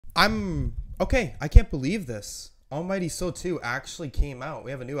okay. I can't believe this. Almighty So 2 actually came out.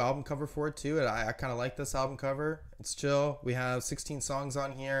 We have a new album cover for it too, and I kind of like this album cover. It's chill. We have 16 songs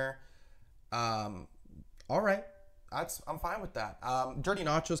on here. All right. I'm fine with that. Dirty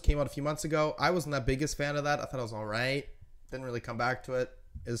Nachos came out a few months ago. I wasn't the biggest fan of that. I thought it was all right. Didn't really come back to it.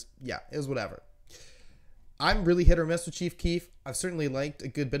 It was whatever. I'm really hit or miss with Chief Keef. I've certainly liked a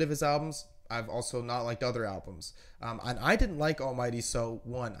good bit of his albums. I've also not liked other albums. And I didn't like Almighty So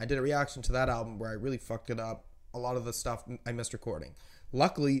 1. I did a reaction to that album where I really fucked it up. A lot of the stuff I missed recording.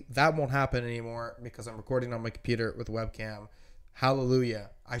 Luckily, that won't happen anymore because I'm recording on my computer with a webcam. Hallelujah.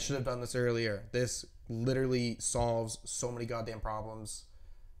 I should have done this earlier. This literally solves so many goddamn problems.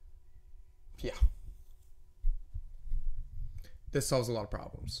 Yeah. This solves a lot of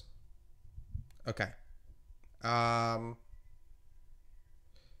problems. Okay.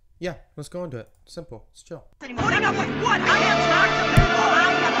 Yeah, let's go into it. Simple. It's chill. Look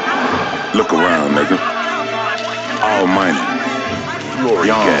around, nigga. Almighty.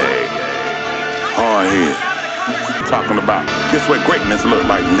 Young. Hard head. Talking about this what greatness look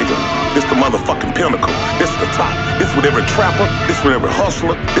like, nigga. This the motherfucking pinnacle. This the top. This what every trapper, this what every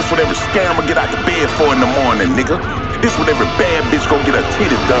hustler, this what every scammer get out the bed for in the morning, nigga. This what every bad bitch go get her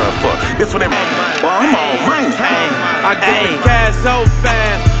titties done for. This what every... Well, I'm Almighty. I get the cash so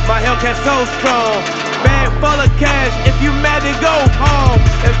fast. My Hellcat so strong. Bag full of cash. If you mad, then go home.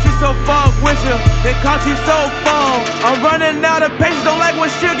 If she so fuck with you, then call you so phone. I'm running out of patience. Don't like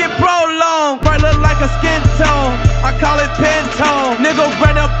when shit get prolonged. Bright look like a skin tone. I call it Pantone. Nigga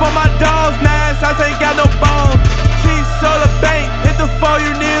ran up on my dog's ass. I ain't got no bones. She sold a bank. Hit the phone,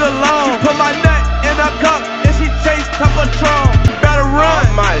 you need a loan. She put my nut in a cup and she chased top control. Better run.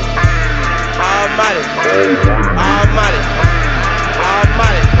 Almighty. Almighty. Almighty.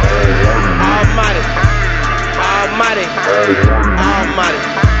 Almighty. Almighty. Almighty. Almighty.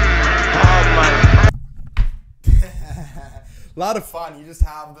 Almighty. A lot of fun. You just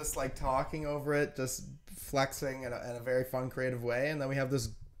have this like talking over it, just flexing in a very fun, creative way, and then we have this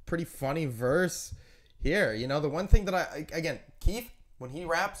pretty funny verse here. You know, the one thing that again, Keef, when he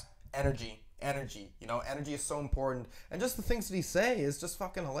raps, energy. You know, energy is so important, and just the things that he say is just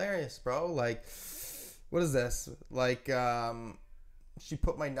fucking hilarious, bro. Like, what is this? Like, she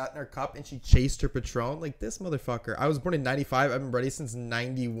put my nut in her cup and she chased her Patron. Like, this motherfucker. I was born in 95. I've been ready since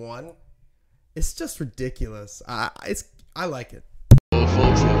 91. It's just ridiculous. I like it.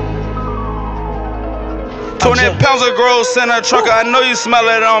 20 pounds of gross in a trucker, I know you smell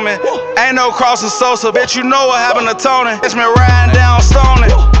it on me. Ain't no crossing Sosa, bitch, you know what happened to Tony. It's me riding down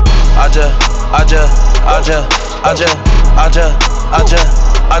Stony. I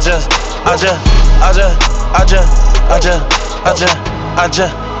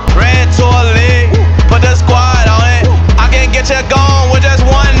just ran to a league, put the squad on it. I can get you gone with just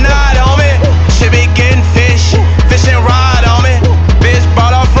one night on me. She be getting fishing rod on me. Bitch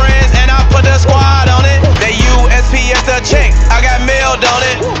brought her friends and I put the squad on it. That USPS the check, I got mailed on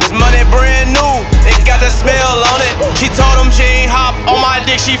it. This money brand new, it got the smell on it. She told him she ain't hop on my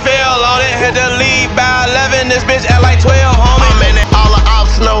dick, she fell on it. Had to leave by 11, this bitch act like 12, homie. I'm in it, all the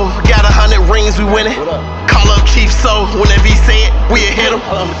ops know, got 100 rings, we winning. Call up Chief So, whenever he say it, we'll hit him.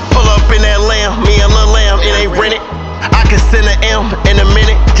 Pull up in that lamb, me and Lil Lamb, it ain't rented. I can send an M in a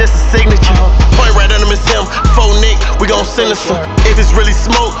minute, just a signature. Point right under his him, faux Nick, we gon' send us some. If it's really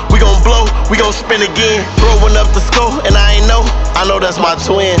smoke, we gon' blow, we gon' spin again. Throwing up the score, and I ain't know, I know that's my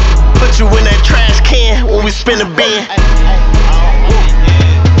twin. Put you in that trash can when we spin a bin.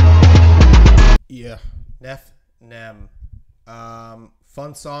 Yeah, Neph Nem.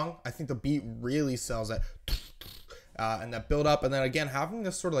 Fun song. I think the beat really sells it. And that build up, and then again having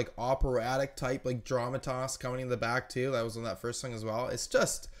this sort of like operatic type like dramatize coming in the back too. That was on that first song as well. It's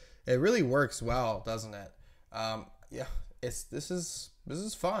just, it really works well, doesn't it? Yeah, this is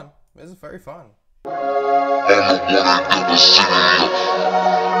fun. This is very fun.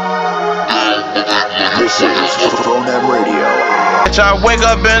 This is Neph Nem Radio. I wake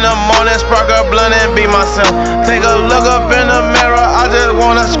up in the morning, spark a blunt and be myself. Take a look up in the mirror, I just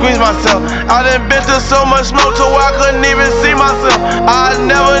wanna squeeze myself. I done been through so much smoke till I couldn't even see myself. I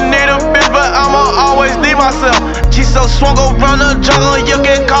never need a bitch, but I'ma always need myself. She so swung around the jungle, you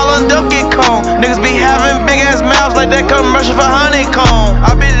can call her Donkey Kong. Niggas be having big ass mouths like that commercial for honeycomb.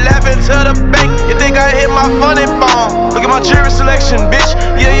 I be laughing to the bank, you think I hit my funny bone. Look at my jewelry selection, bitch,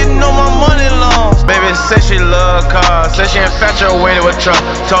 yeah, you know my money long. Baby say she love cars, say she infatuated with truck.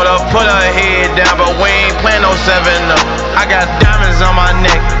 Told her put her head down, but we ain't playing no 7-up. I got diamonds on my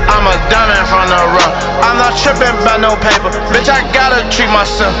neck, I'm a diamond from the rough. I'm not tripping about no paper, bitch, I gotta treat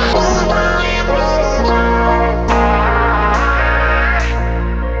myself.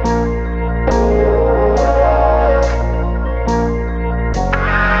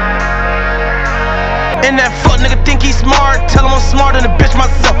 And that fuck nigga think he smart. Tell him I'm smarter than a bitch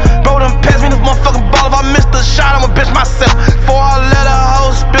myself. Bro, done pass me this motherfucking ball. If I missed a shot, I'm a bitch myself. Before I let a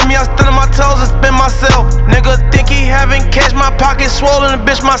hoe spin me, I stand on my toes and spin myself. Nigga think he having cash, my pocket swollen, a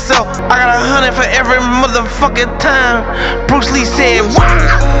bitch myself. I got 100 for every motherfucking time. Bruce Lee said, wow.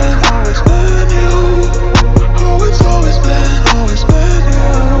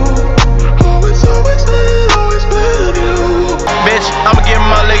 Bitch, I'ma give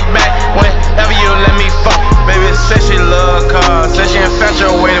my leg back whenever you let me fuck. Baby said she love cars, said she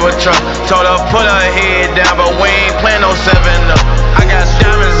infatuated with truck. Told her put her head down, but we ain't playing no 7-up. I got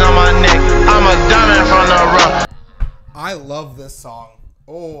diamonds on my neck, I'm a diamond from the rough. I love this song.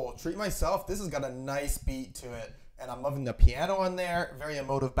 Oh, Treat Myself. This has got a nice beat to it. And I'm loving the piano on there. Very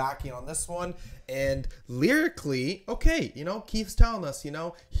emotive backing on this one. And lyrically, okay, you know, Keef's telling us, you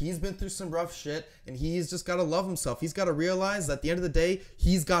know, he's been through some rough shit and he's just got to love himself. He's got to realize that at the end of the day,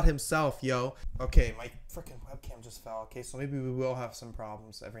 he's got himself, yo. Okay, my freaking webcam just fell. Okay, so maybe we will have some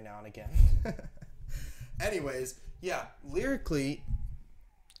problems every now and again. Anyways, yeah, lyrically,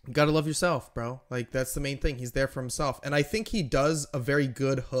 you gotta love yourself, bro. Like, that's the main thing. He's there for himself. And I think he does a very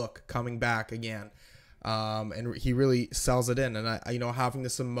good hook coming back again. And he really sells it in. And I, you know, having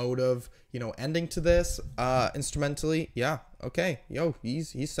this emotive, you know, ending to this, instrumentally, yeah, okay, yo,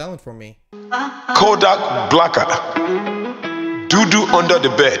 he's selling for me. Kodak Blacker, Doo-doo under the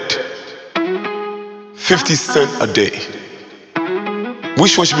bed, 50 cents a day.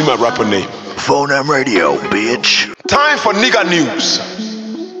 Which one should be my rapper name? Phone Them Radio, bitch. Time for nigga news.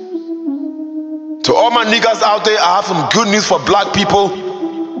 To all my niggas out there, I have some good news for black people.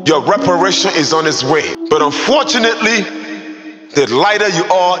 Your reparation is on its way. But unfortunately, the lighter you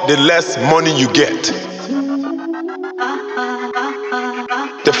are, the less money you get.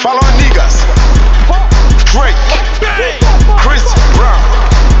 The following niggas: Drake, Chris Brown.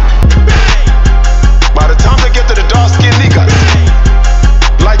 By the time they get to the dark-skinned niggas,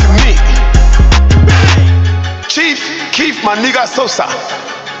 like me, Chief Keef, my nigga Sosa,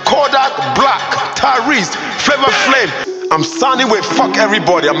 Kodak Black, Tyrese, Flavor Flav. I'm sounding with fuck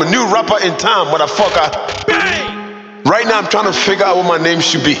everybody. I'm a new rapper in town, motherfucker. Right now I'm trying to figure out what my name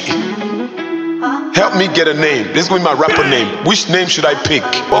should be. Help me get a name. This is going to be my rapper name. Which name should I pick?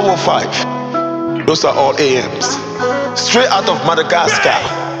 115. Those are all AMs. Straight out of Madagascar.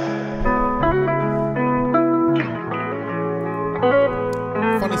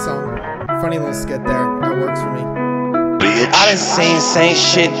 Funny song. Funny little skit there. That works for me. I done seen same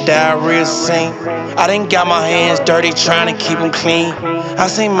shit, diarrhea sing. I done got my hands dirty trying to keep them clean. I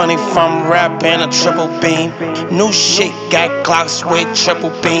seen money from rap and a triple beam. New shit, got Glocks with triple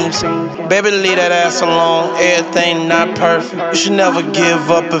beams. Baby, leave that ass alone, everything not perfect. You should never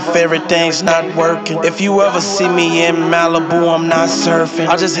give up if everything's not working. If you ever see me in Malibu, I'm not surfing.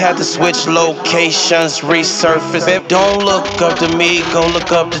 I just had to switch locations, resurface. Baby, don't look up to me, go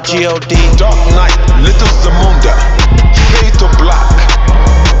look up to G.O.D. Dark Knight, Little Zamunda. Fade to black.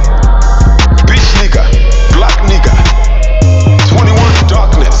 Bitch nigga, black nigga. 21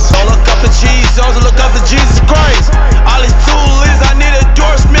 darkness. Don't look up to cheese, don't look up to Jesus Christ. All these tools is I need a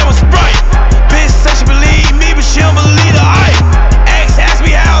endorsement with Sprite. Bitch say she believe me, but she don't believe the hype. Ask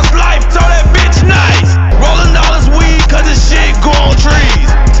me how's life, told that bitch nice. Rolling all this weed, cause this shit go on trees.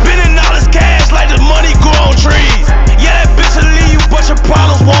 Spending all this cash like the money go on trees. Yeah, that bitch will leave, but your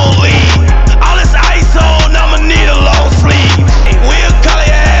problems won't leave. All this ice on, I'ma need a long sleeve. We'll color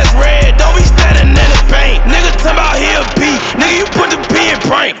your ass red, don't be standing in the paint. Nigga talking about here P, nigga you put the P in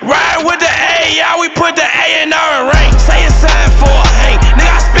prank. Ride with the A, yeah we put the A in our rank. Say a sign for a hang, nigga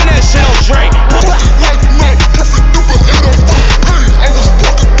I spin that shit on drink.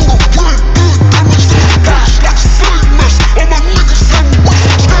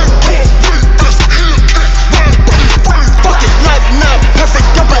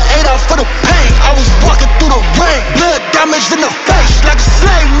 For the pain, I was walking through the rain. Blood damage in the face, like a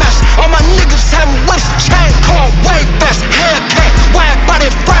slave mess. All my niggas having waist chain, called way best. Hellcat, wide body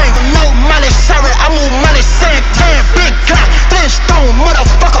frame. No money, sorry, I move money, same tan. Big clock, Flintstone,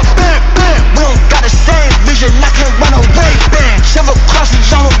 motherfucker, bam, bam. We don't got the same vision, I can't run away, band. Several crosses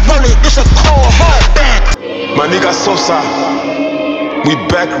on the rolling, it's a cold hard band. My nigga Sosa, we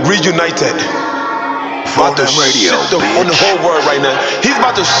back reunited. About to shit on the whole world right now. He's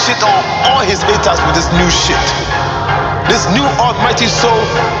about to shit on all his haters with this new shit. This new almighty soul.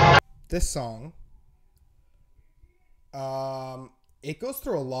 This song, it goes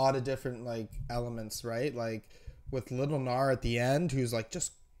through a lot of different like elements, right? Like with Lil Gnar at the end, who's like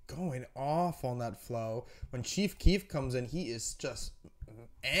just going off on that flow. When Chief Keef comes in, he is just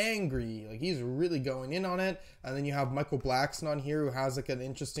angry. Like, he's really going in on it. And then you have Michael Blackson on here, who has like an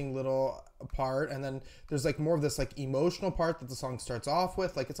interesting little part. And then there's like more of this like emotional part that the song starts off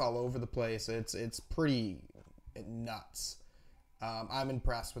with. Like, it's all over the place. It's pretty nuts. I'm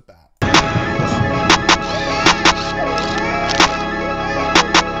impressed with that.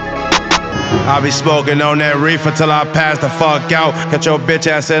 I be smoking on that reefer till I pass the fuck out. Catch your bitch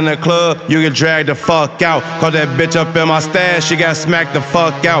ass in the club, you get dragged the fuck out. Caught that bitch up in my stash, she got smacked the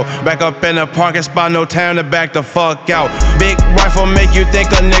fuck out. Back up in the parking spot, no time to back the fuck out. Big rifle make you think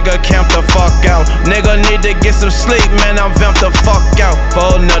a nigga camp the fuck out. Nigga need to get some sleep, man, I'm vamped the fuck out.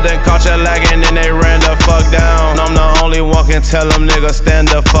 Oh, nothing caught you lagging and they ran the fuck down. I'm the only one can tell them niggas stand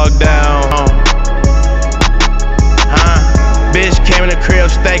the fuck down. Bitch came in the crib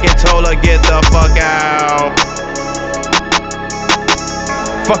stankin', told her get the fuck out.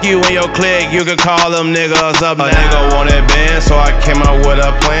 Fuck you and your clique, you can call them niggas up now. A nigga wanted band, so I came up with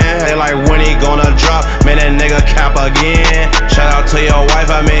a plan. They like, when he gonna drop? Man, that nigga cap again. Shout out to your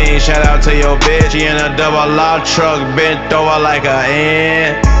wife, I mean, shout out to your bitch. She in a double loud truck, bent over like a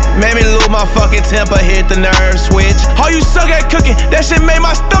ant. Made me lose my fucking temper, hit the nerve switch. How you suck at cooking? That shit made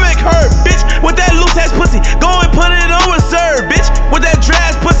my stomach hurt, bitch. With that loose ass pussy, go and put it on reserve, bitch. With that dry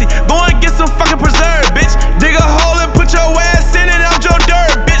ass pussy, go and get some fucking preserve, bitch. Dig a hole and put your ass in it out your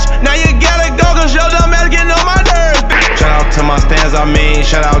dirt, bitch. Now you gotta go cause your dumb ass getting on my nerves, bitch. Shout out to my stands, I mean,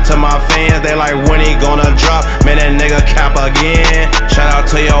 shout out to my fans. They like, when he gonna drop? Man, that nigga cap again. Shout out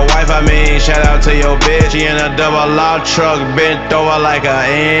to your wife, I mean, shout out to your bitch. She in a double loud truck, bent over like a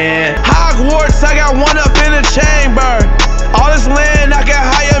ant. Hogwarts, I got one up in the chamber. All this land, I can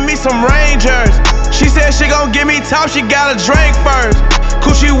hire me some rangers. She said she gon' give me top, she gotta drink first.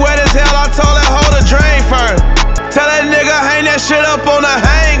 Coochie wet as hell, I told her hold a drain first. Tell that nigga hang that shit up on the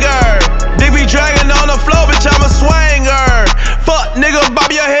hanger. Dick be dragging on the floor, bitch, I'm a swanger. Fuck nigga, bob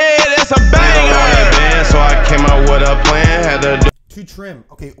your head, it's a banger. So I came out with a plan, had to do. Too trim.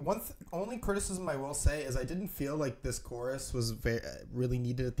 Okay, only criticism I will say is I didn't feel like this chorus was really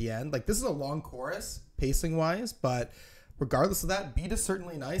needed at the end. Like, this is a long chorus, pacing wise, but regardless of that, beat is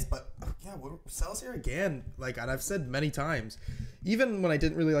certainly nice. But yeah, what sells here again? Like, and I've said many times, even when I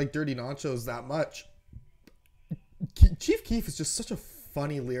didn't really like Dirty Nachos that much, Chief Keef is just such a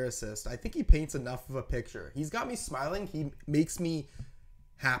funny lyricist. I think he paints enough of a picture. He's got me smiling. He makes me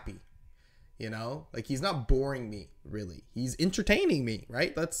happy. You know, like, he's not boring me, really. He's entertaining me,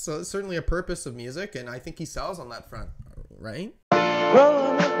 right? That's certainly a purpose of music, and I think he sells on that front, right?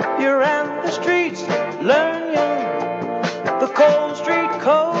 Growing up, you ran the streets, learn young, the cold street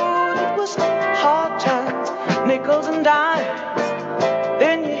code. It was hard times, nickels and dimes.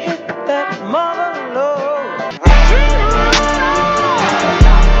 Then you hit that mother load.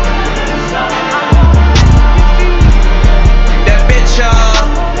 That bitch,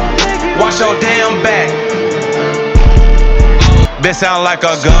 watch your damn back. Bitch sound like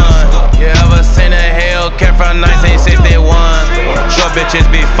a gun. You ever seen a Hellcat from 1961? Short bitches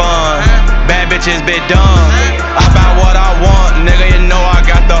be fun, bad bitches be dumb. I buy what I want, nigga, you know I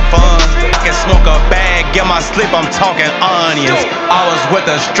got the fun. I can smoke a bag, get my sleep, I'm talking onions. I was with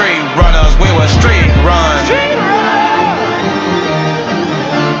the street runners, we were street run.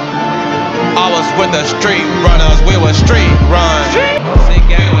 I was with the street runners, we were street run.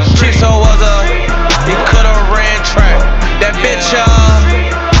 Chief was he coulda ran track. That bitch,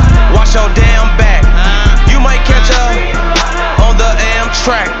 watch your damn back. You might catch her on the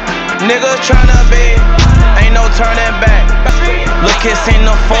Amtrak. Niggas tryna be, ain't no turning back. Look, kids seen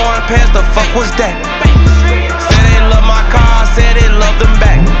the foreign pants, the fuck was that? Said they love my car, said they love them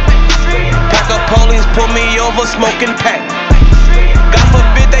back. Pack of police pull me over, smoking pack. God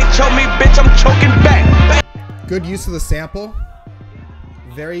forbid they choke me, bitch, I'm choking back. Good use of the sample.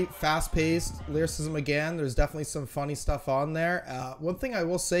 Very fast-paced lyricism again. There's definitely some funny stuff on there. One thing I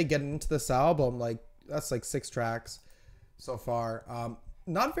will say, getting into this album, like, that's like 6 tracks so far.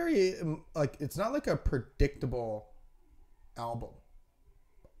 Not very, like, it's not like a predictable album,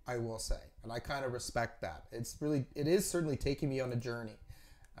 I will say. And I kind of respect that. It is certainly taking me on a journey.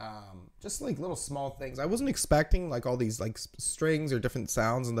 Just like little small things. I wasn't expecting like all these like strings or different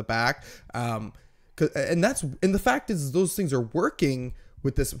sounds in the back. And the fact is those things are working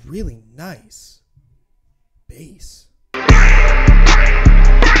with this really nice bass.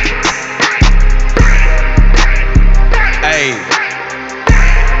 Hey,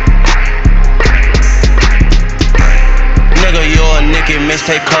 nigga, you're a Nicki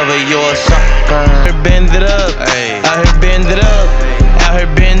mixtape cover, you're a sucker. Bend it up, hey. Out here bend it up, out here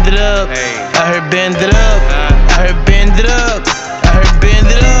bend it up, out here bend it up, out here bend it up, out here bend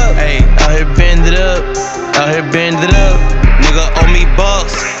it up, hey. Out here bend it up, out here bend it up. nigga owe me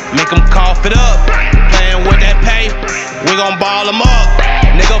bucks, make him cough it up. Playing with that pay, we gon' ball him up.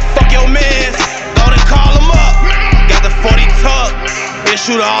 Nigga, fuck your mans, go and call him up. Got the 40 tuck, and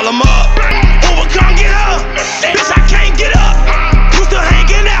shoot all him up. Uber, come get up, bitch, I can't get up. You still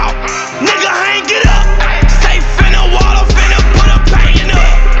hanging out, nigga, hang it up. Safe in the water, finna put a pain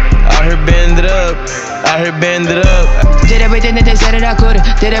up. Out here bend it up, out here bend it up. Did everything that they said that I couldn't.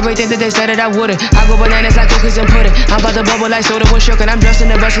 Did everything that they said that I wouldn't. I go bananas like cookies and pudding. I'm about to bubble like soda with shook. And I'm dressed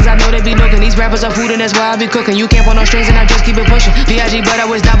in the best cause I know they be looking. These rappers are food and that's why I be cooking. You can't pull no strings and I just keep it pushing. B.I.G. but I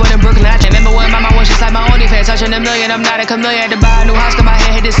was down in Brooklyn. I remember when mama was just like my OnlyFans. Touching a million, I'm not a chameleon. Had to buy a new house cause my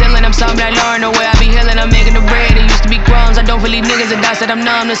head hit the ceiling. I'm something like Lauren, the way I be healing. I'm making the bread, it used to be crumbs. I don't believe niggas and dots that I'm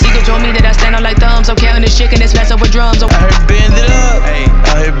numb. The secret told me that I stand out like thumbs. I'm counting this chicken, it's messing with drums. I heard bend it up,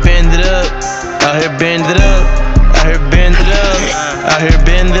 I heard bend it up, I heard bend it up, I heard bend it up, I heard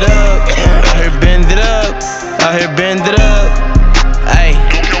bend it up, I heard bend it up, I heard bend it up. Hey,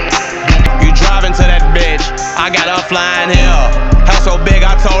 you driving to that bitch, I got her flying here. House so big,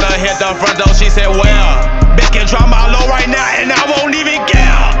 I told her hit the front door, she said well. Bitch can drop my low right now and I won't even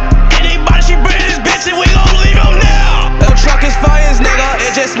care. Anybody she bring this bitch and we gon' leave them now. The truck is fires, nigga,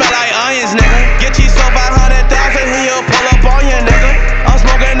 it just smell like onions, nigga. Get you so 500,000, he'll pull up on you, nigga. I'm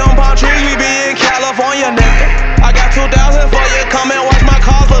smoking on palm trees, we be in California, nigga. I got 2,000 for you, come and watch my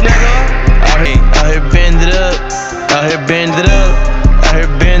cars, little nigga. I heard bend it up, I heard bend it up, I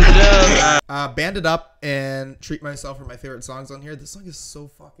heard bend it up. Band It Up and Treat Myself are my favorite songs on here. This song is so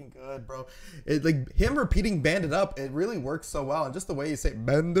fucking good, bro. It, like, him repeating Band It Up, it really works so well. And just the way you say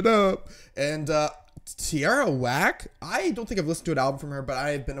Band It Up. And Tierra Whack, I don't think I've listened to an album from her, but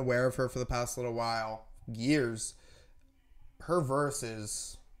I've been aware of her for the past little while. Years. Her verse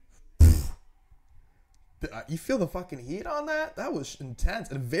is... You feel the fucking heat on that? That was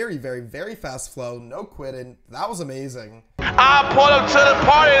intense. And very, very, very fast flow. No quitting. That was amazing. I pulled up to the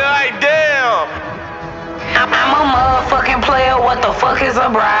party like damn. I'm a motherfucking player. What the fuck is a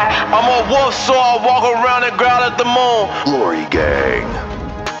bride? I'm a wolf, so I walk around and growl at the moon. Glory Gang.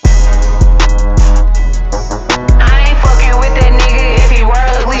 I ain't fucking with that nigga if he wear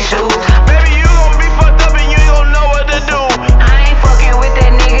ugly shoes. Baby, you gon' be fucked up and you ain't gon' know what to do. I ain't fucking with that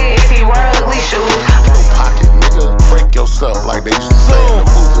nigga if he wear ugly shoes. Pocket, nigga. Break yourself like they used to say in the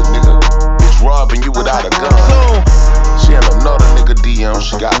movie, nigga. Bitch robbing you without a gun. She had another nigga DM.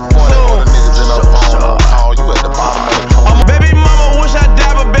 She got 40 other niggas in her phone. Call you at the bottom of the phone. Baby mama wish I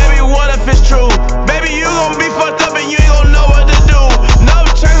died, but baby, what if it's true? Baby, you gon' be fucked up and you ain't gon' know what to do. No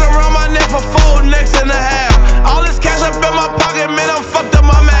chains around my neck for 4 necks and a half. All this cash up in my pocket, man, I'm fucked up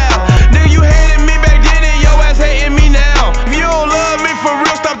my mouth. Nigga, you hated me back then and your ass hating me now. If you don't love me for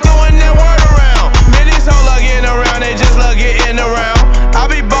real, stop throwing that word around. Man, these hoes love getting around, they just love getting around. I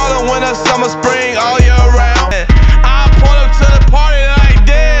be ballin' winter, summer, spring, all year round. I pull up to the party like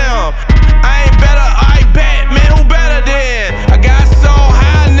damn. I ain't better, I bet, man, who better then? I got so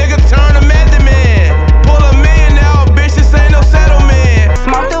high, nigga, turn a method man. Pull a million out, bitch, this ain't no settlement.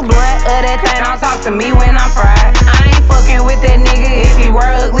 Smoke the blunt of that thing, don't talk to me when I'm fried. I ain't fucking with that nigga if he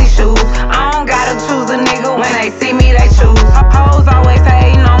wear ugly shoes. I don't gotta choose a nigga, when they see me, they choose. Hoes always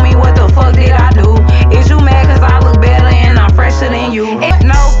hating on me, what the fuck did I do? Is you mad cause I look better and I'm fresher than you?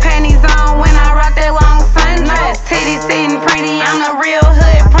 No panties on when I rock that long sundress. Titties sitting pretty, I'm the real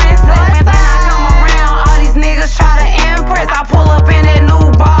hood princess. When I come around, all these niggas try to impress. I pull up in that new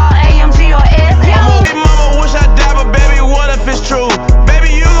ball, AMG or S. Baby mama wish I died, but baby, what if it's true?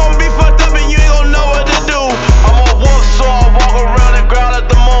 Baby, you gon' be fucked up and you ain't gon' know what to do. I'm a wolf, so I walk around and growl at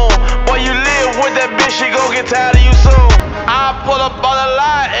the moon. Boy, you live with that bitch, she gon' get tired of you soon. I pull up on the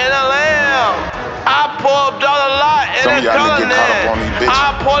lot in a lamb. I pull up on the lot in a color net.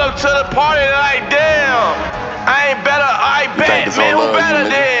 I pull up to the party like damn. I ain't better, I bet, man, who better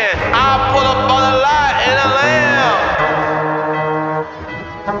then? I pull up on the lot in a lamb.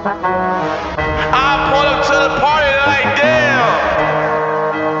 I pull up to the party like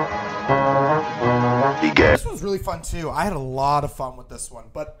damn. This was really fun too. I had a lot of fun with this one,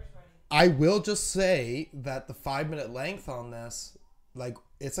 but I will just say that the 5-minute length on this, like,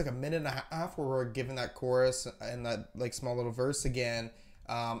 it's like a minute and a half where we're giving that chorus and that like small little verse again.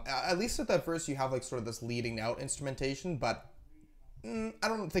 At least at that verse you have like sort of this leading out instrumentation, but I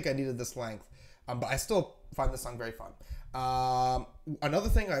don't think I needed this length. But I still find this song very fun. Another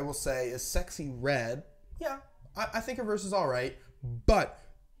thing I will say is Sexy Red. Yeah, I think her verse is all right, but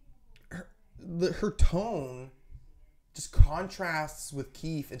her tone just contrasts with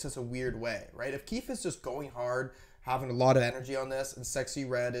Keef in such a weird way, right? If Keef is just going hard, having a lot of energy on this, and Sexy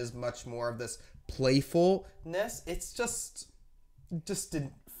Red is much more of this playfulness, it's just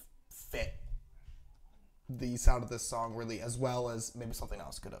didn't fit. the sound of this song really as well as maybe something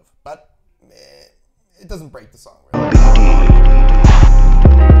else could have. But it doesn't break the song really.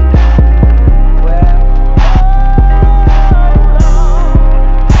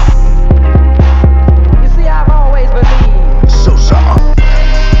 You see, I've always believed. So sorry.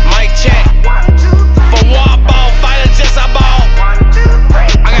 Mic check. For war ball, fighter just I ball.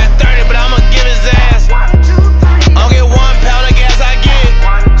 I got 30, but I'ma give his ass. I'll get 1 pound of gas I get.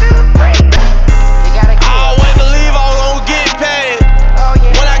 I always believe I was gonna get paid.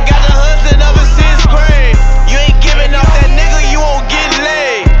 When I got the hustle of a 6th grade. You ain't giving up that nigga, you won't get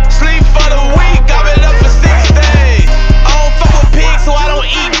laid. Sleep for the week, I've been up for 6 days. I don't fuck with pigs, so I don't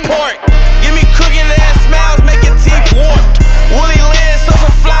eat pork. Give me crooked ass smiles, make your teeth warped. Woolly land, so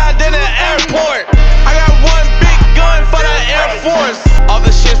some fly than the airport. I got 1 big gun for the Air Force. All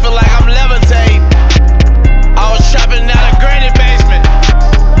the shit feel like I'm levitating. I was trapping out a granny basement.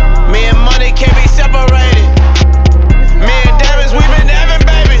 Me and money can't be separated. Me and Davis, we been having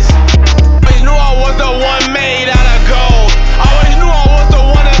babies. Always knew I was the one made out of gold. Always knew I was the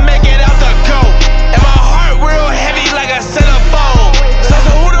one to make it out the goat. And my heart real heavy like a centerfold. So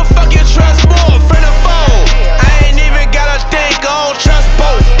who the fuck you trust more, friend or foe? I ain't even gotta think, I don't trust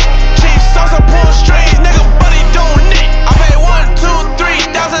both. Chief Sosa pull strings, nigga, but he don't knit. I pay $1,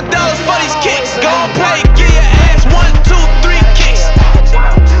 $2, $3,000 for these kicks. Go play, get your ass 1, 2, 3 kicks.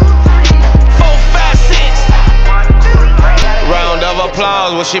 4, 5 cents. Round of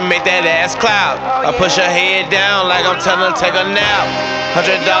applause when she make that ass clap. I push her head down like I'm telling her to take a nap.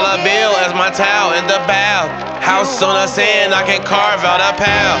 $100 bill as my towel in the bath. House on the sand, I can carve out a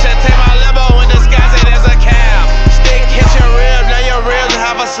pal. Just take my Lambo and disguise it as a cab. Stick hit your rib, now your ribs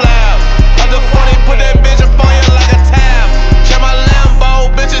have a slab. Other 40, put that bitch up on you like a tab. Check my Lambo,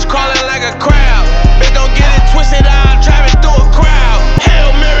 bitches crawling like a crab. Bitch, don't get it twisted, I'm driving through a crowd.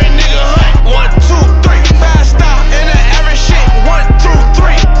 Hail Mary, nigga, hunt. 1, 2, 3, fast stop in the average shit. 1, 2,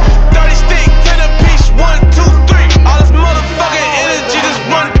 3, 30 stick to the piece. 1, 2, 3. All this motherfucking energy just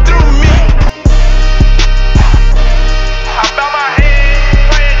run through me. I bow my head,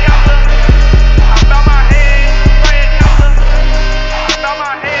 praying yonder. I bow my head, praying yonder. I bow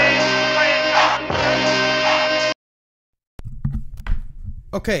my head, praying yonder.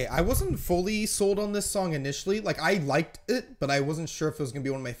 Okay, I wasn't fully sold on this song initially. Like, I liked it, but I wasn't sure if it was gonna be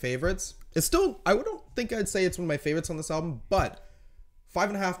one of my favorites. It's still, I don't think I'd say it's one of my favorites on this album, but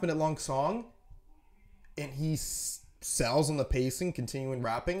 5.5 minute long song, and he sells on the pacing, continuing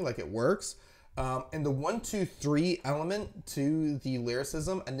rapping, like it works. And the 1, 2, 3 element to the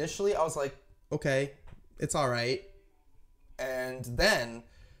lyricism, initially I was like, okay, it's all right. And then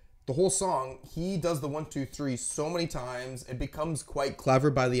the whole song, he does the 1, 2, 3 so many times. It becomes quite clever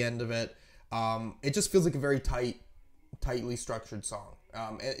by the end of it. It just feels like a very tightly structured song.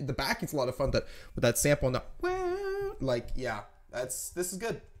 And the backing's a lot of fun. That with that sample and the like, yeah, this is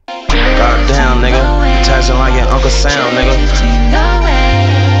good. Goddamn, nigga, attaching like an Uncle Sam, nigga.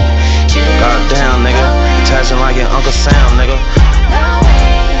 Goddamn, nigga, attaching like an Uncle Sam, nigga.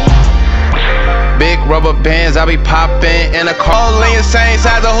 Big rubber bands, I be popping in a car. All in your same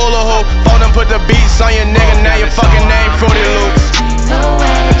size of hula hoop. Fold them, put the beats on your nigga. Now your fucking name Fruity Loops. I'm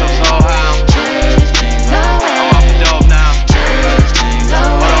off the dope now.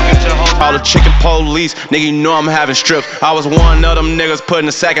 All the chicken police, nigga, you know I'm having strips. I was one of them niggas putting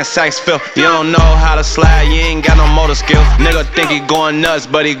the sack in sacks fill. You don't know how to slide, you ain't got no motor skills. Nigga think he going nuts,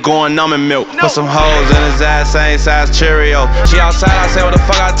 but he going numb in milk. Put some hoes in his ass, same size Cheerio. She outside, I say, what the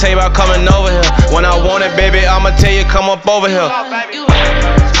fuck I tell you about coming over here? When I want it, baby, I'ma tell you, come up over here.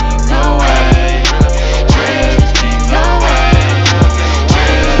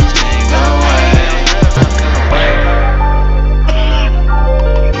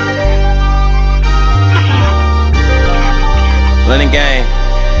 Lenny gang,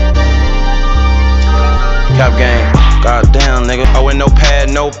 Cop gang, goddamn nigga. I with no pad,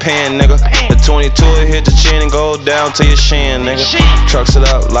 no pen, nigga. The 22 will hit the chin and go down to your shin, nigga. Trucks it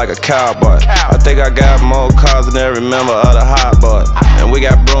up like a cowboy. I think I got more cars than every member of the hot boy. And we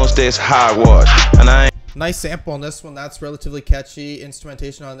got broomsticks, hot wash. And I ain't. Nice sample on this one. That's relatively catchy.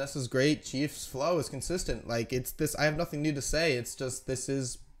 Instrumentation on this is great. Chief's flow is consistent. Like, it's this. I have nothing new to say. It's just, this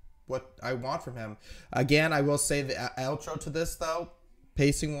is what I want from him. Again, I will say the outro to this, though,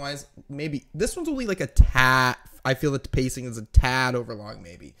 pacing wise, maybe this one's only like a tad. I feel that the pacing is a tad overlong,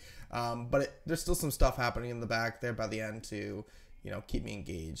 maybe, but there's still some stuff happening in the back there by the end to, you know, keep me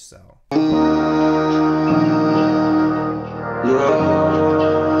engaged. So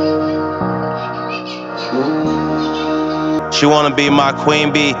she wanna be my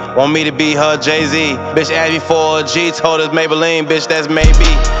queen bee, want me to be her Jay-Z. Bitch asked me for a G, told us Maybelline, bitch that's maybe.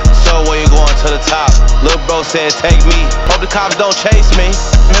 So know where you going to the top. Lil bro said take me. Hope the cops don't chase me.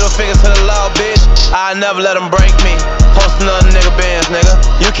 Middle finger to the law, bitch. I never let them break me. Post another nigga bands, nigga.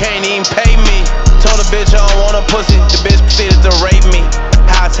 You can't even pay me. Told a bitch I don't want a pussy. The bitch proceeded to rape me.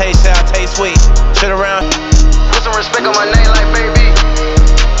 How I taste sweet. Shit around. Put some respect on my name like baby.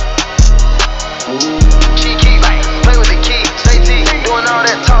 Chief Keef, play with the key. Say T, doing all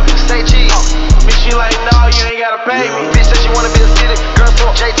that talking. Say cheese. Bitch, she like, no, you ain't gotta pay me. Bitch said she wanna be a city girl, so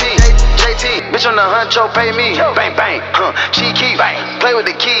JT, bitch on the huncho, pay me. Bang bang, Chief Keef, play with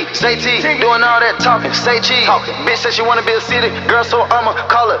the key. Say T, doing all that talking. Say cheese. Bitch said she wanna be a city girl, so I'ma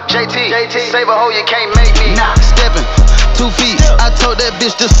call her JT. Save a hoe, you can't make me. Steppin'. 2 feet. I told that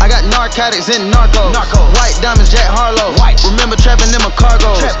bitch this. I got narcotics and narcos. White diamonds, Jack Harlow. Remember trapping in my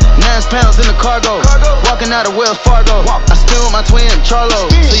cargos. 9 pounds in the cargo. Walking out of Wells Fargo. I spin with my twin Charlo.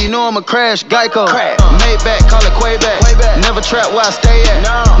 So you know I'm a crash Geico. Maybach, call it Quavo. Never trap where I stay at.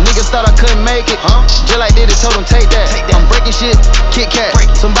 Niggas thought I couldn't make it. Just like did it, told them take that. I'm breaking shit, Kit Kat.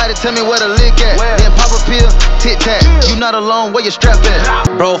 Somebody tell me where to lick at. Then pop a pill, tit tat. You not alone, where your strap at?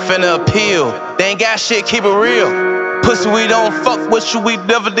 Bro finna appeal. They ain't got shit, keep it real. Pussy, we don't fuck with you, we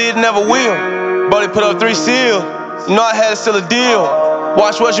never did, never will. Buddy put up 3 seals, you know I had to seal a deal.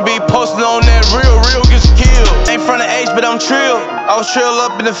 Watch what you be posting on that real gets you killed. Ain't from the H, but I'm trill. I was trill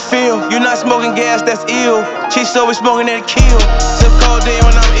up in the field. You not smoking gas, that's ill. She still be smoking that kill. Sip codeine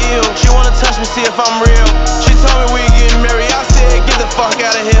when I'm ill. She wanna touch me, see if I'm real. She told me we getting married, I said get the fuck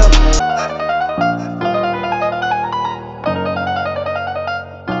out of here.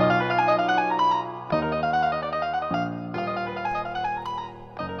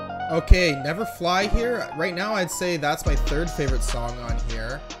 Okay, Never Fly here. Right now, I'd say that's my 3rd favorite song on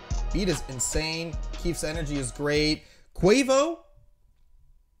here. Beat is insane. Keef's energy is great. Quavo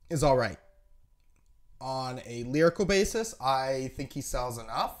is alright. On a lyrical basis, I think he sells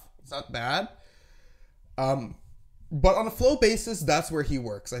enough. It's not bad. But on a flow basis, that's where he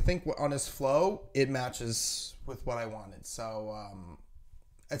works. I think on his flow, it matches with what I wanted. So,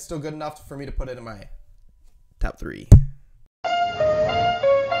 it's still good enough for me to put it in my top 3.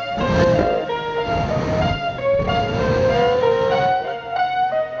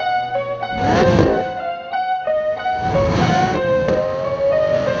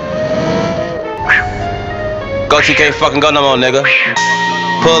 Goatee can't fucking go no more, nigga.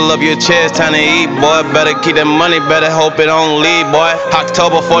 Pull up your chest, time to eat, boy. Better keep that money, better hope it don't leave, boy.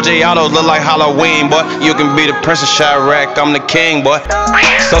 October 4 Giottos look like Halloween, boy. You can be the Prince of Chirac, I'm the king, boy.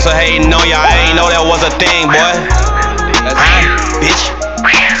 So hating on ya, I ain't know that was a thing, boy. Bitch.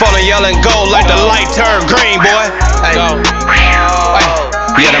 Phone yell and go like the light turned green, boy. Hey.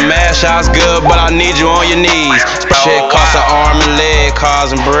 Yeah, the mash out's good, but I need you on your knees. Shit costs an arm and leg,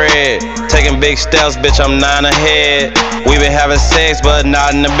 cars and bread. Taking big steps, bitch, I'm 9 ahead. We been having sex, but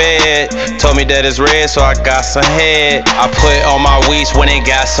not in the bed. Told me that it's red, so I got some head. I put on my weeks when it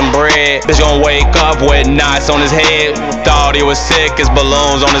got some bread. Bitch gon' wake up with knots on his head. Thought he was sick, his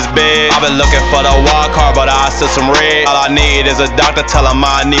balloons on his bed. I been looking for the wild card, but I said some red. All I need is a doctor, tell him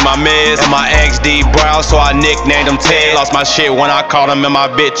I need my meds. And my XD Brown, so I nicknamed him Ted. Lost my shit when I caught him in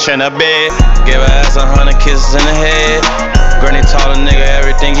my bitch in the bed. Gave her ass 100 kisses in the head. Granny told a nigga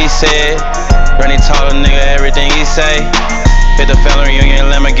everything he said. Granny told a nigga everything he say. Hit the family reunion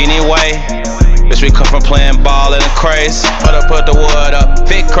Lamborghini way. Bitch, we come from playing ball in the craze. Put the wood up.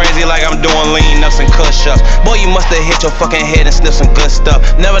 Fit crazy like I'm doing lean ups and cush ups. Boy, you must have hit your fucking head and sniffed some good stuff.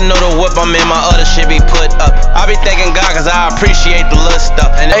 Never know the whip I'm in, my other shit be put up. I be thanking God cause I appreciate the little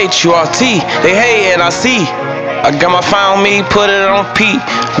stuff. And HURT, they hate and I see. I got my phone on me, put it on P.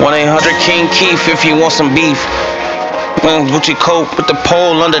 1-800 King Keef if you want some beef. Gucci coat with the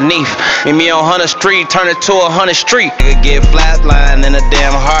pole underneath. Meet me on 100th Street, turn it to 100th Street. Nigga get flatline in a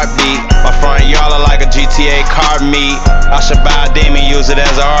damn heartbeat. My front yard look like a GTA car meet. I should buy a demon, use it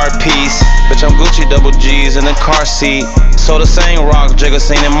as a art piece. Bitch, I'm Gucci double G's in the car seat. So the same rock Jigga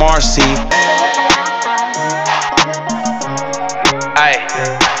seen in Marcy. Ay,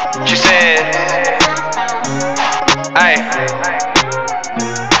 she said. Ay,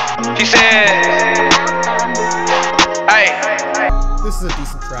 she said. This is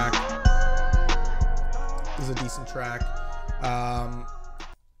a decent track.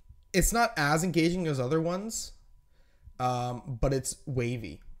 It's not as engaging as other ones, but it's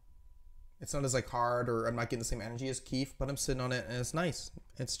wavy. It's not as like hard, or I'm not getting the same energy as Keef, but I'm sitting on it and it's nice.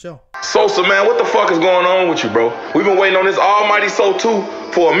 It's chill. Sosa, man, what the fuck is going on with you, bro? We've been waiting on this almighty Soul 2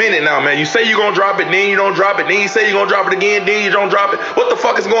 for a minute now, man. You say you're gonna drop it, then you don't drop it, then you say you're gonna drop it again, then you don't drop it. What the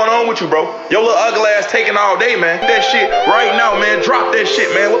fuck is going on with you, bro? Your little ugly ass taking all day, man. That shit right now, man. Drop that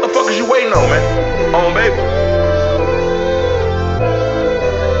shit, man. What the fuck is you waiting on, man? On, baby.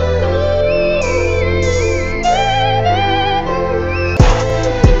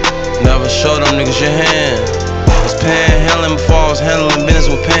 show them niggas your hand. Was panhandling before I was handling business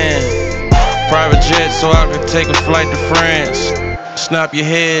with Pan. Private jet so I could take a flight to France. Snap your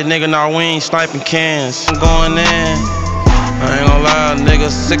head, nigga, nah, we ain't sniping cans. I'm going in, I ain't gonna lie,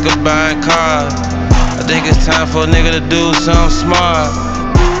 nigga, sick of buying cars. I think it's time for a nigga to do something smart.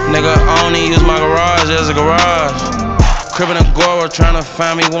 Nigga, I only use my garage as a garage. Cribbin' Agora trying to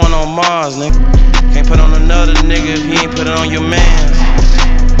find me one on Mars, nigga. Can't put on another nigga if he ain't put it on your mans.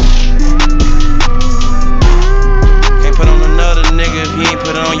 Can't put on another nigga if he ain't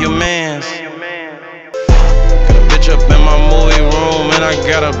put it on your mans. Got a bitch up in my movie room and I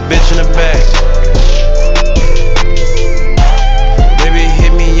got a bitch in the back. Baby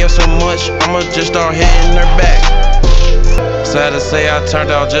hit me up so much, I'ma just start hitting her back. Sad to say I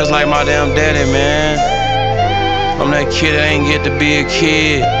turned out just like my damn daddy, man. I'm that kid that ain't get to be a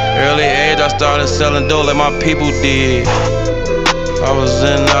kid. Early age I started selling dope like my people did. I was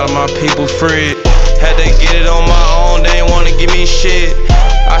in and out of my people free. Had to get it on my own, they ain't wanna give me shit.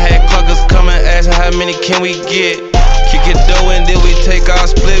 I had cluckers come and ask how many can we get. Kick it dough and then we take our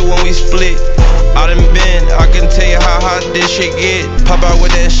split when we split. I done been, I can tell you how hot this shit get. Pop out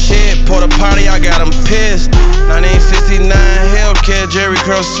with that shit, pour the party, I got them pissed. 1969 Hellcat, Jerry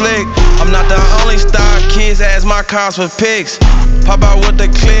Curl slick. I'm not the only star, kids ask my cars for pics. Pop out with the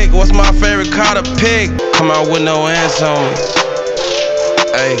click, what's my favorite car to pick? Come out with no hands on me.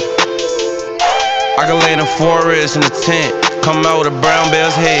 Ayy, I can lay in the forest in the tent. Come out with a brown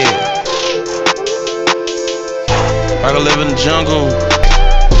bear's head. I can live in the jungle.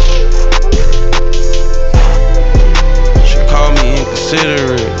 Call me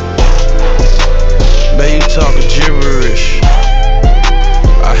inconsiderate. Bet you talking gibberish.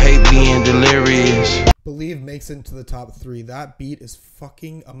 I hate being delirious. Believe makes it into the top 3. That beat is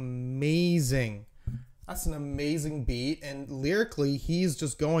fucking amazing. That's an amazing beat, and lyrically he's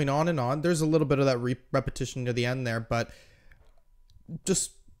just going on and on. There's a little bit of that repetition near the end there, but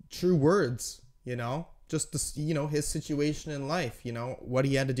just true words, you know, just this, you know, his situation in life, you know, what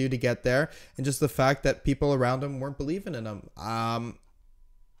he had to do to get there, and just the fact that people around him weren't believing in him. Yeah.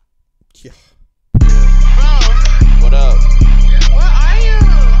 What up? Where are you?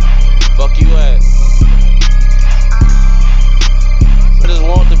 Fuck you at? I just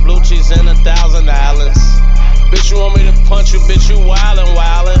want the blue cheese and 1,000 islands. Bitch, you want me to punch you? Bitch, you wildin',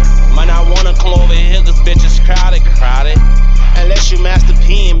 wildin'. Might not wanna come over here, cause bitch is crowded, crowded. Unless you Master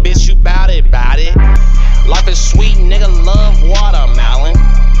P and bitch, you bout it, bout it. Life is sweet, nigga, love watermelon.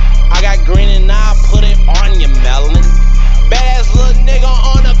 I got green and I put it on your melon. Badass little nigga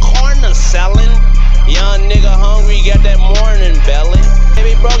on the corner selling. Young nigga hungry, got that morning belly.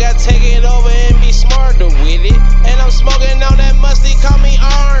 Baby bro, gotta take it over and be smarter with it. And I'm smoking on that musty, call me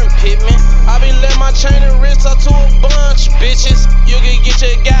armpit man. I be letting my chain and wrist up to a bunch of bitches. You can get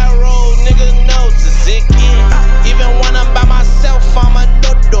your guy rolled, nigga, no tzatziki. Even when I'm by myself, I'm a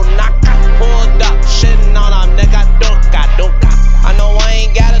noodle knocker. Pulled up, shitting on them, nigga, doka, doka. I know I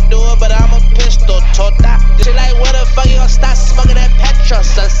ain't gotta do it, but I'm a pistol tota. She like, what the fuck you gonna stop smoking that petrol,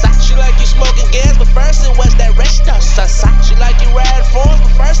 sasa? She like you smoking gas, but first it was that resto, sasa. She like you ride forms,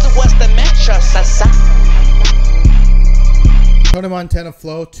 but first it was the metro, sasa. Tony Montana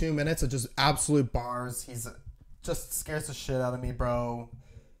flow, 2 minutes of just absolute bars. He's just scares the shit out of me, bro.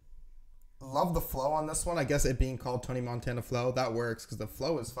 Love the flow on this one. I guess it being called Tony Montana flow, that works because the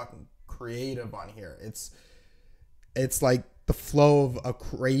flow is fucking creative on here. It's like the flow of a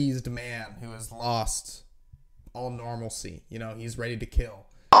crazed man who has lost all normalcy. You know, he's ready to kill.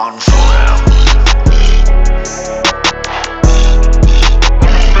 On forever.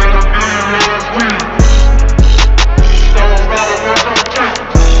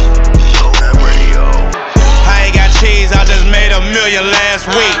 I ain't got cheese, I just made $1 million last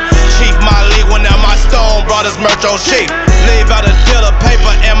week. Chief my league when my stone brought his merch on cheap. Leave out a deal of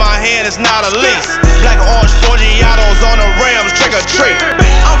paper in my hand, it's not a lease. Black orange Forgiatos on the rims, trick or treat.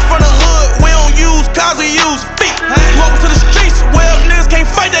 I'm from the hood, we don't use cars, we use feet. Welcome to the streets, where niggas can't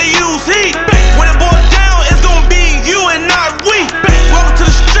fight, they use heat. When it boils down, it's gonna be you and not we. Welcome to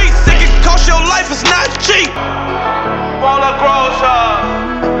the streets, it can cost your life, it's not cheap. Roller grocer,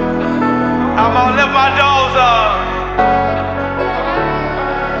 I'm gonna lift my doors up.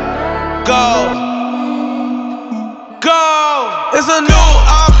 Go, go. It's a new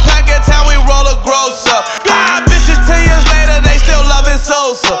packet time we roll a grocer. 5 bitches 10 years later, they still loving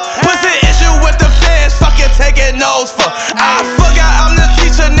Sosa. Pussy issue with the feds, fucking taking notes for. I forgot I'm the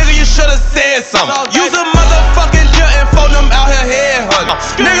teacher, nigga, you should've said something. Use a motherfucking jill and phone them out here head hunting.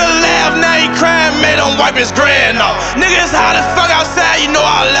 Nigga laugh, now he crying, made him wipe his grand off. Nigga, it's hot as fuck outside, you know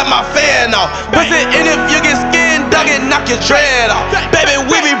I let my fan off. Pussy, and if you get skin dug it, knock your dread off. Baby,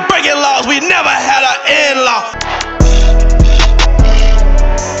 we be breaking laws, we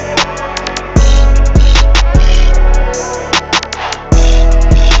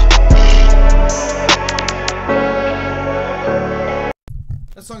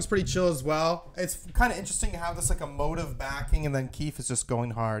This song's pretty chill as well. It's kind of interesting to have this like emotive backing, and then Keef is just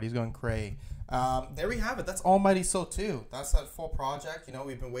going hard. He's going cray. There we have it. That's Almighty So 2. That's that full project. You know,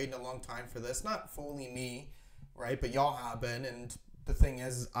 we've been waiting a long time for this. Not fully me, right? But y'all have been. And the thing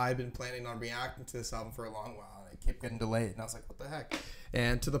is, I've been planning on reacting to this album for a long while. And it kept getting delayed. And I was like, what the heck?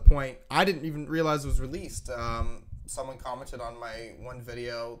 And to the point, I didn't even realize it was released. Someone commented on my one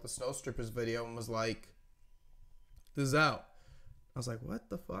video, the Snow Strippers video, and was like, this is out. I was like, what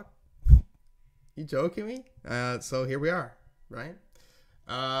the fuck? You joking me? So here we are, right?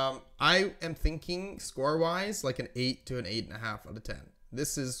 I am thinking score-wise like an 8 to an 8.5 out of 10.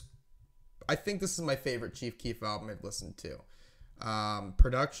 I think this is my favorite Chief Keef album I've listened to.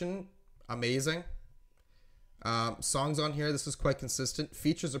 Production, amazing. Songs on here, this is quite consistent.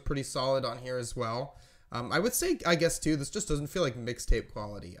 Features are pretty solid on here as well. I would say, I guess too, this just doesn't feel like mixtape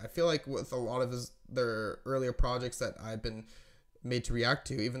quality. I feel like with a lot of their earlier projects that I've been made to react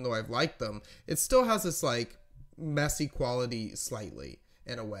to, even though I've liked them, it still has this like messy quality slightly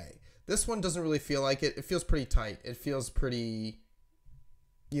in a way. This one doesn't really feel like it. It feels pretty tight. It feels pretty,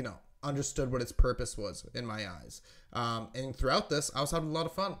 you know, understood what its purpose was in my eyes. And throughout this, I was having a lot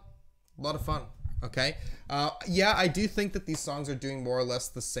of fun. A lot of fun. Okay. Yeah, I do think that these songs are doing more or less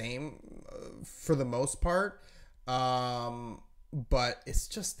the same for the most part. But it's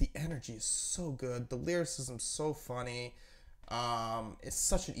just the energy is so good. The lyricism is so funny. It's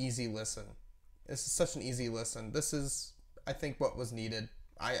such an easy listen. This is such an easy listen. This is, I think, what was needed.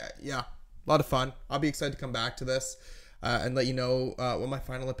 Yeah, a lot of fun. I'll be excited to come back to this and let you know what my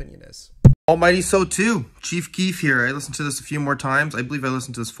final opinion is. Almighty So 2, Chief Keef here. I listened to this a few more times. I believe I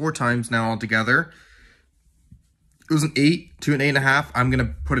listened to this 4 times now altogether. It was an 8 to an 8.5. I'm going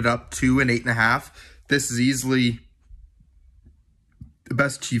to put it up to an 8.5. This is easily the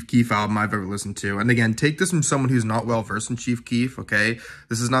best Chief Keef album I've ever listened to. And again, take this from someone who's not well versed in Chief Keef, okay?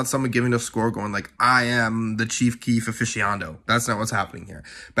 This is not someone giving a score going like, I am the Chief Keef aficionado. That's not what's happening here.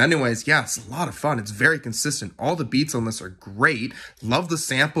 But anyways, yeah, it's a lot of fun. It's very consistent. All the beats on this are great. Love the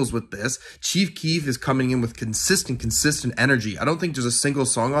samples with this. Chief Keef is coming in with consistent energy. I don't think there's a single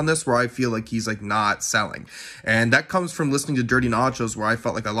song on this where I feel like he's like not selling. And that comes from listening to Dirty Nachos, where I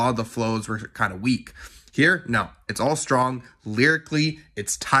felt like a lot of the flows were kind of weak. Here, no, it's all strong. Lyrically,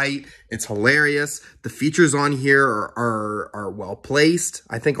 it's tight. It's hilarious. The features on here are well placed.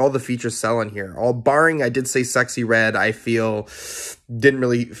 I think all the features sell on here. All barring, I did say Sexy Red, I feel didn't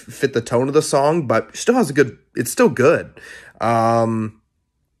really fit the tone of the song, but still has a good, it's still good.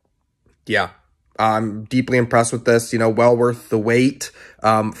 Yeah. I'm deeply impressed with this, you know, well worth the wait.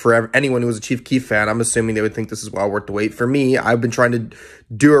 For anyone who was a Chief Keef fan, I'm assuming they would think this is well worth the wait. For me, I've been trying to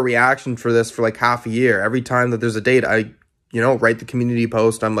do a reaction for this for like half a year. Every time that there's a date, I, you know, write the community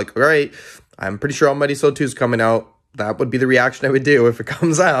post. I'm like, all right, I'm pretty sure Almighty So 2 is coming out. That would be the reaction I would do if it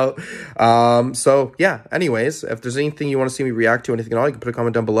comes out. So yeah, anyways, if there's anything you want to see me react to, anything at all, you can put a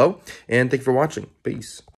comment down below. And thank you for watching. Peace.